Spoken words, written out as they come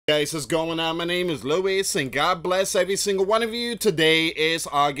Guys, what's going on? My name is Luis, and God bless every single one of you. Today is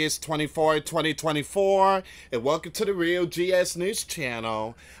August 24th, 2024, and welcome to the Real GS News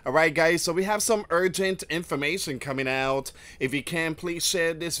channel. Alright guys, so we have some urgent information coming out. If you can, please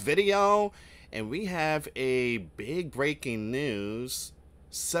share this video. And we have a big breaking news.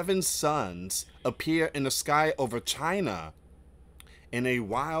 7 suns appear in the sky over China in a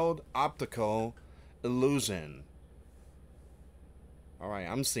wild optical illusion. All right,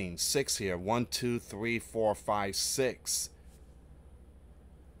 I'm seeing 6 here. 1, 2, 3, 4, 5, 6.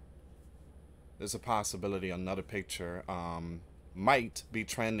 There's a possibility another picture might be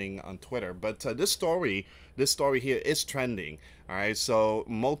trending on Twitter, but this story here is trending. All right, so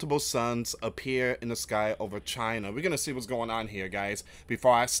multiple suns appear in the sky over China. We're gonna see what's going on here, guys.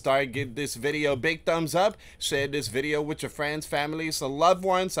 Before I start, give this video a big thumbs up. Share this video with your friends, families, and loved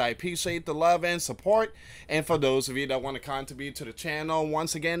ones. I appreciate the love and support. And for those of you that want to contribute to the channel,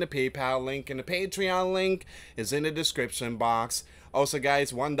 once again, the PayPal link and the Patreon link is in the description box. Also,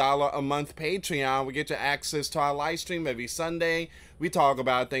 guys, $1 a month Patreon. We get you access to our live stream every Sunday. We talk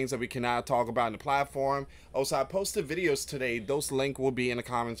about things that we cannot talk about in the platform. Also, I posted videos today. Those links will be in the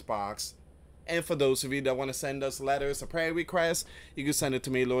comments box. And for those of you that want to send us letters or prayer requests, you can send it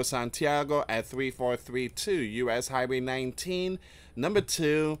to me, US Santiago, at 3432 US Highway 19, number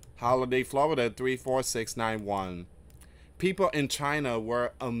 2, Holiday, Florida, 34691. People in China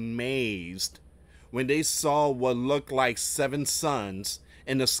were amazed when they saw what looked like 7 suns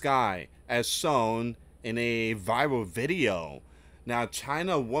in the sky, as shown in a viral video. Now,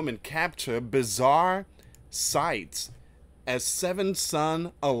 China woman captured bizarre sights as 7 suns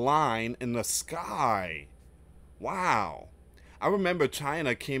align in the sky. Wow. I remember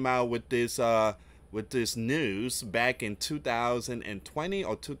China came out with this news back in 2020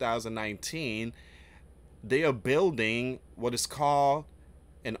 or 2019. They are building what is called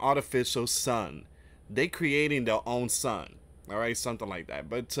an artificial sun. They creating their own sun. All right, something like that.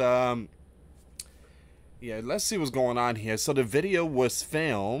 But yeah, let's see what's going on here. So the video was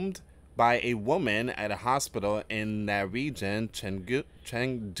filmed by a woman at a hospital in that region,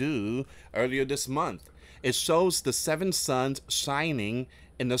 Chengdu, earlier this month. It shows the 7 suns shining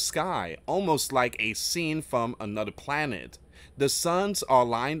in the sky, almost like a scene from another planet. The suns are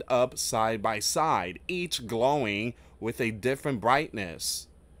lined up side by side, each glowing with a different brightness.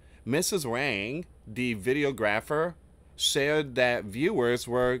 Mrs. Wang, the videographer, shared that viewers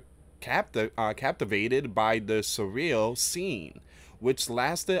were captivated by the surreal scene, which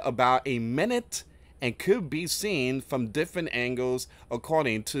lasted about a minute and could be seen from different angles,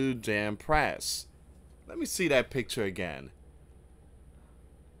 according to Jam Press. Let me see that picture again.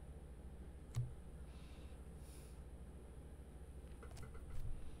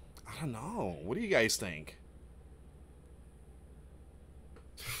 I don't know. What do you guys think?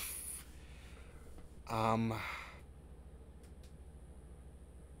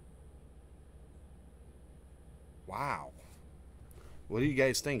 Wow. What do you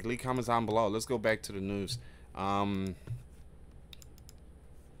guys think? Leave comments down below. Let's go back to the news.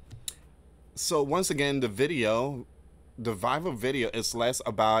 So once again, the viral video is less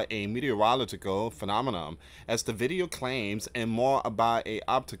about a meteorological phenomenon, as the video claims, and more about a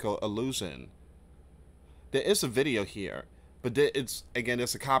optical illusion. There is a video here, but it's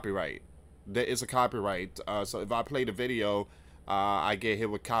a copyright. There is a copyright, so if I play the video, I get hit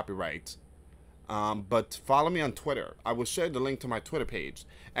with copyright. But follow me on Twitter. I will share the link to my Twitter page.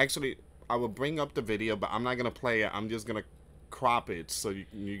 Actually, I will bring up the video, but I'm not gonna play it. I'm just gonna crop it so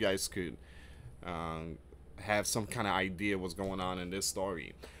you guys could have some kind of idea what's going on in this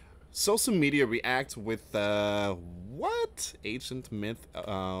story. Social media reacts with what? Ancient myth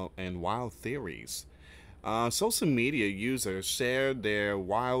and wild theories. Social media users shared their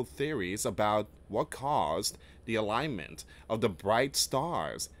wild theories about what caused the alignment of the bright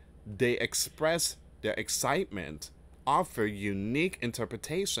stars. They express their excitement, offer unique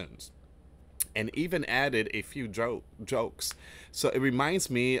interpretations, and even added a few jokes. So it reminds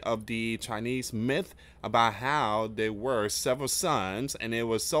me of the Chinese myth about how there were several suns and it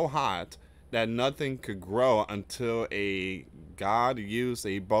was so hot that nothing could grow until a god used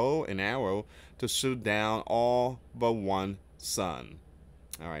a bow and arrow to shoot down all but one sun.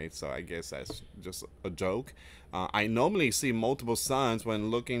 All right, so I guess that's just a joke. I normally see multiple suns when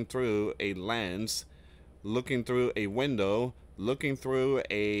looking through a lens, looking through a window, looking through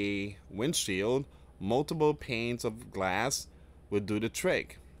a windshield. Multiple panes of glass would do the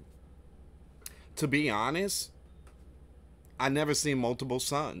trick. To be honest, I never seen multiple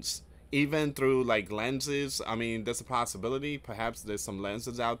suns. Even through like lenses, I mean, there's a possibility. Perhaps there's some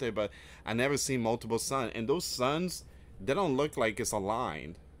lenses out there, but I never seen multiple suns. And those suns, they don't look like it's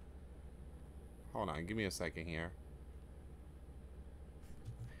aligned. Hold on, give me a second here.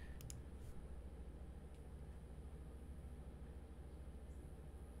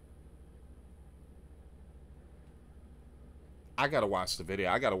 I gotta watch the video.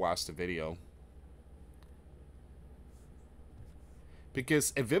 I gotta watch the video.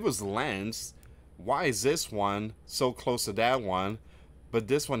 Because if it was lens, why is this one so close to that one, but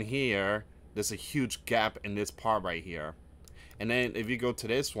this one here, there's a huge gap in this part right here. And then if you go to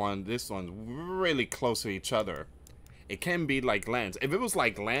this one's really close to each other. It can be like lens. If it was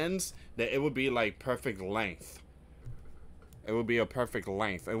like lens, then it would be like perfect length. It would be a perfect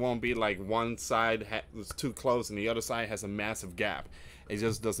length. It won't be like one side is too close and the other side has a massive gap. It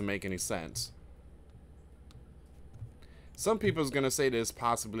just doesn't make any sense. Some people's gonna say this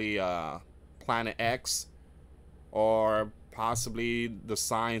possibly Planet X, or possibly the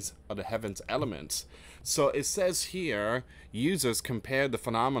signs of the heavens elements. So it says here, users compare the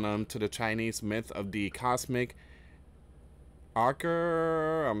phenomenon to the Chinese myth of the cosmic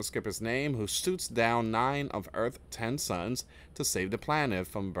archer, I'm gonna skip his name, who shoots down 9 of Earth's 10 suns to save the planet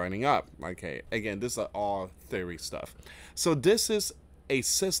from burning up. Okay, again, this is all theory stuff. So this is a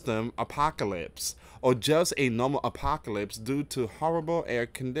system apocalypse, or just a normal apocalypse due to horrible air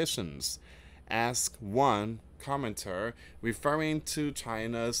conditions, asked one commenter, referring to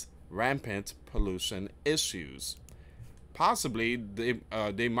China's rampant pollution issues. Possibly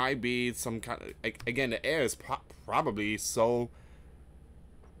they might be some kind of, again, the air is probably so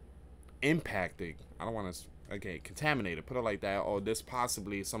impacted, I don't want to, okay, contaminated, put it like that, or there's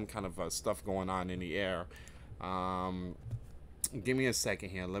possibly some kind of stuff going on in the air. Give me a second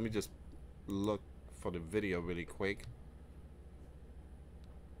here, let me just look for the video really quick.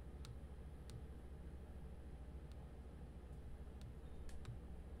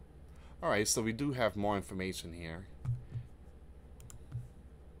 Alright, so we do have more information here.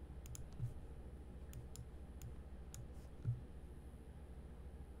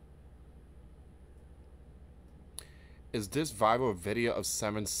 Is this viral video of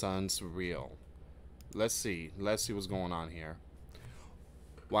 7 suns real? Let's see what's going on here.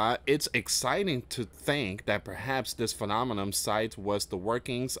 While it's exciting to think that perhaps this phenomenon site was the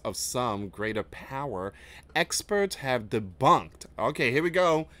workings of some greater power, experts have debunked. Okay, here we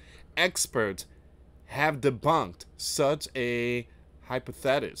go. Experts have debunked such a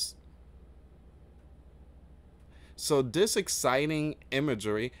hypothesis. So this exciting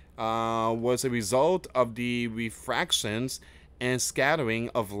imagery was a result of the refractions and scattering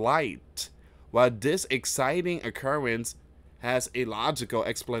of light. While this exciting occurrence has a logical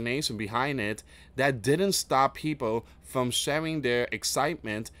explanation behind it, that didn't stop people from sharing their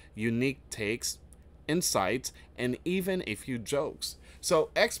excitement, unique takes, insights, and even a few jokes.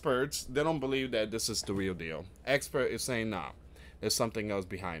 So experts, they don't believe that this is the real deal. Expert is saying, nah, there's something else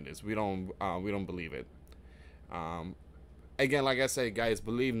behind this. We don't believe it. Again, like I said, guys,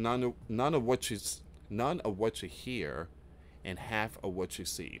 believe none of what you hear and half of what you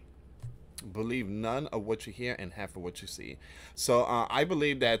see. Believe none of what you hear and half of what you see. So I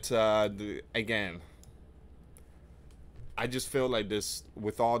believe that again, I just feel like this,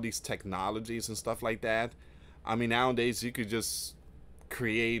 with all these technologies and stuff like that, I mean, nowadays you could just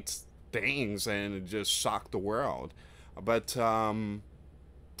create things and just shock the world. But I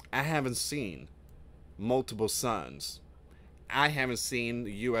haven't seen multiple suns. I haven't seen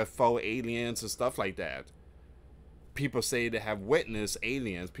UFO aliens and stuff like that. People say they have witnessed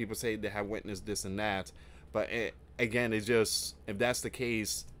aliens. People say they have witnessed this and that. But again, it's just, if that's the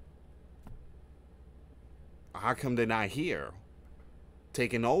case, how come they're not here,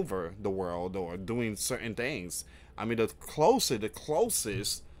 taking over the world or doing certain things? I mean, the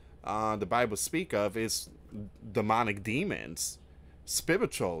closest the Bible speak of is demonic demons,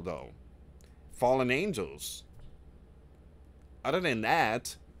 spiritual though, fallen angels. Other than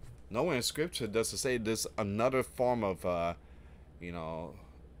that, nowhere in Scripture does it say there's another form of, you know,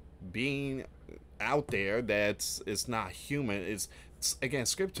 being out there that's not human. It's again,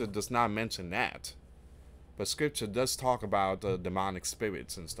 Scripture does not mention that, but Scripture does talk about demonic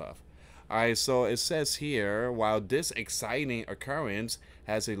spirits and stuff. All right, so it says here, while this exciting occurrence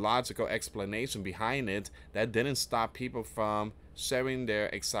has a logical explanation behind it, that didn't stop people from sharing their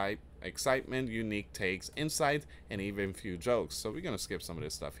excitement, unique takes, insight, and even a few jokes. So we're gonna skip some of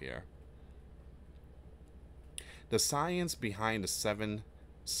this stuff here. The science behind the 7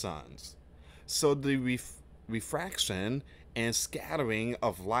 suns. So the refraction and scattering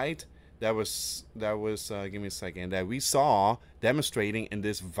of light that was give me a second, that we saw demonstrating in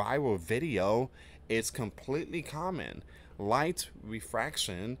this viral video is completely common. Light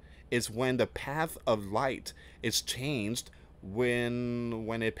refraction is when the path of light is changed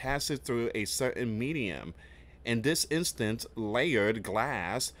when it passes through a certain medium. In this instance, layered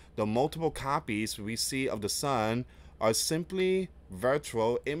glass, the multiple copies we see of the sun are simply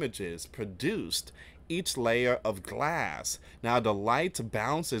virtual images produced each layer of glass. Now the light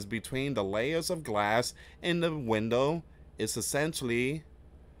bounces between the layers of glass in the window is essentially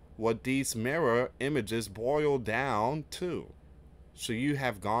what these mirror images boil down to. So you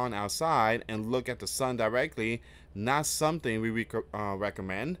have gone outside and look at the sun directly, not something we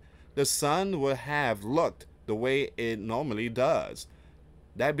recommend. The sun would have looked the way it normally does.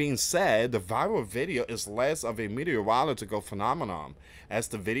 That being said, the viral video is less of a meteorological phenomenon, as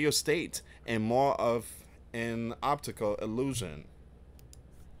the video states, and more of an optical illusion.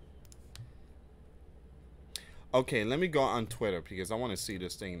 Okay, let me go on Twitter because I want to see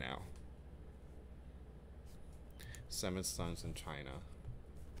this thing now. 7 suns in China.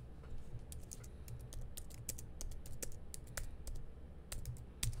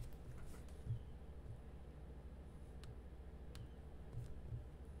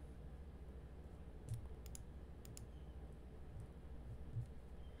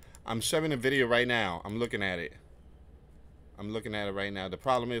 I'm sharing a video right now. I'm looking at it. I'm looking at it right now. The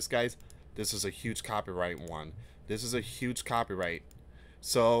problem is, guys, this is a huge copyright one. This is a huge copyright.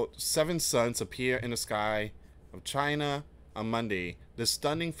 So, 7 suns appear in the sky of China on Monday. This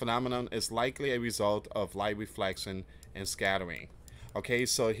stunning phenomenon is likely a result of light reflection and scattering. Okay,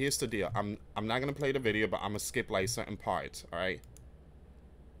 so here's the deal. I'm not gonna play the video, but I'm gonna skip like certain parts. All right.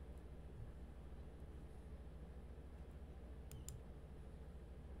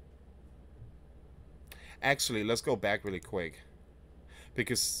 Actually, let's go back really quick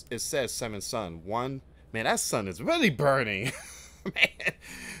because it says 7 sun. One, man, that sun is really burning.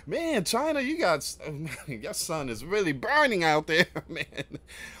 man, China, you got your sun is really burning out there, man.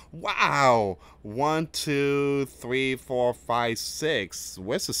 Wow. 1, 2, 3, 4, 5, 6.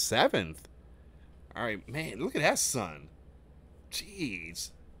 Where's the 7th? All right, man, look at that sun.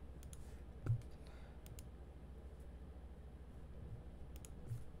 Jeez.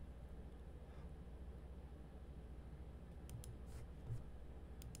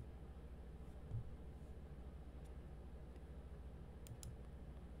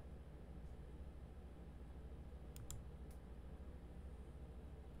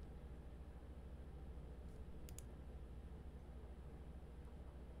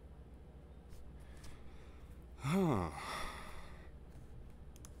 Huh.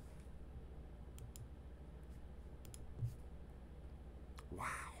 Wow.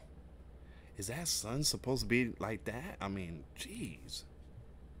 Is that sun supposed to be like that? I mean, jeez.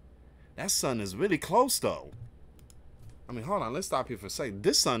 That sun is really close, though. I mean, hold on. Let's stop here for a second.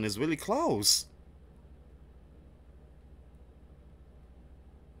 This sun is really close.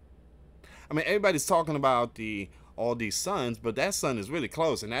 I mean, everybody's talking about all these suns, but that sun is really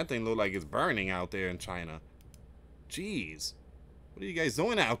close, and that thing look like it's burning out there in China. Jeez. What are you guys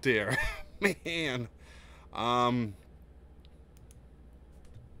doing out there? Man.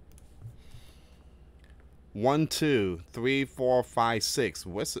 1, 2, 3, 4, 5, 6.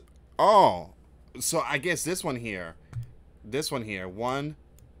 What's it? Oh, so I guess this one here. This one here. 1,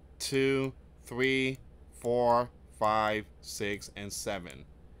 2, 3, 4, 5, 6, and 7.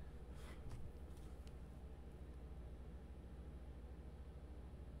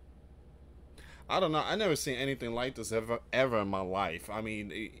 I don't know. I never seen anything like this ever in my life. I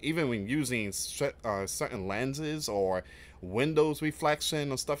mean, even when using certain lenses or windows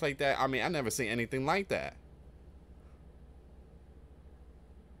reflection or stuff like that. I mean, I never seen anything like that.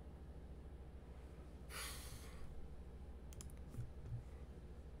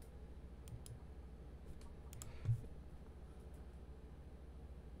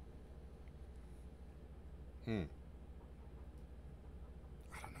 Hmm.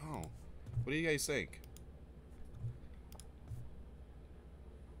 I don't know. What do you guys think?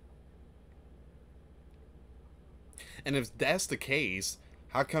 And if that's the case,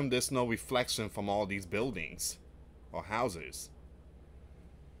 how come there's no reflection from all these buildings or houses?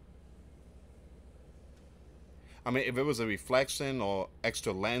 I mean, if it was a reflection or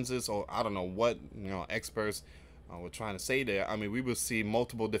extra lenses or I don't know what, experts were trying to say there, I mean, we would see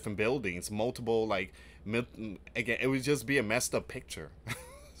multiple different buildings, multiple, like, again, it would just be a messed up picture.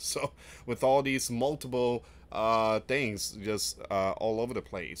 So, with all these multiple things just all over the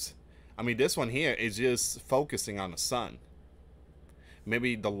place. I mean, this one here is just focusing on the sun.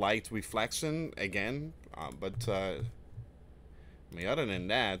 Maybe the light reflection again, but I mean, other than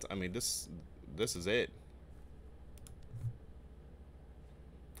that, I mean, this is it.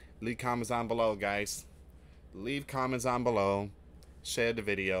 Leave comments down below, guys. Leave comments down below. Share the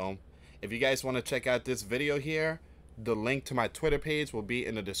video. If you guys want to check out this video here, The link to my Twitter page will be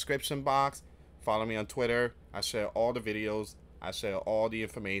in the description box. Follow me on Twitter. I share all the videos. I share all the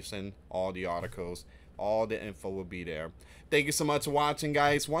information, all the articles. All the info will be there. Thank you so much for watching,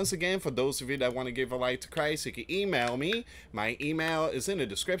 guys. Once again, for those of you that want to give a life to Christ, you can email me. My email is in the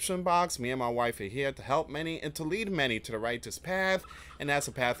description box. Me and my wife are here to help many and to lead many to the righteous path, and that's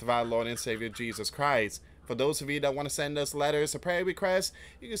the path of our Lord and Savior Jesus Christ. For those of you that want to send us letters or prayer requests,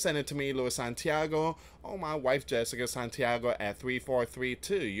 you can send it to me, US Santiago, or my wife, Jessica Santiago, at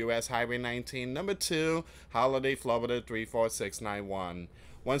 3432 US Highway 19, number 2, Holiday, Florida 34691.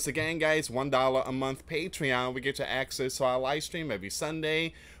 Once again, guys, $1 a month Patreon. We get you access to our live stream every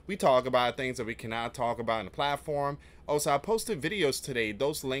Sunday. We talk about things that we cannot talk about on the platform. Also, I posted videos today.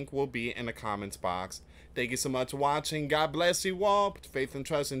 Those links will be in the comments box. Thank you so much for watching. God bless you all. Put faith and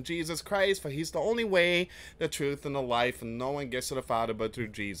trust in Jesus Christ, for he's the only way, the truth, and the life, and no one gets to the Father but through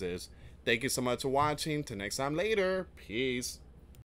Jesus. Thank you so much for watching. Till next time later. Peace.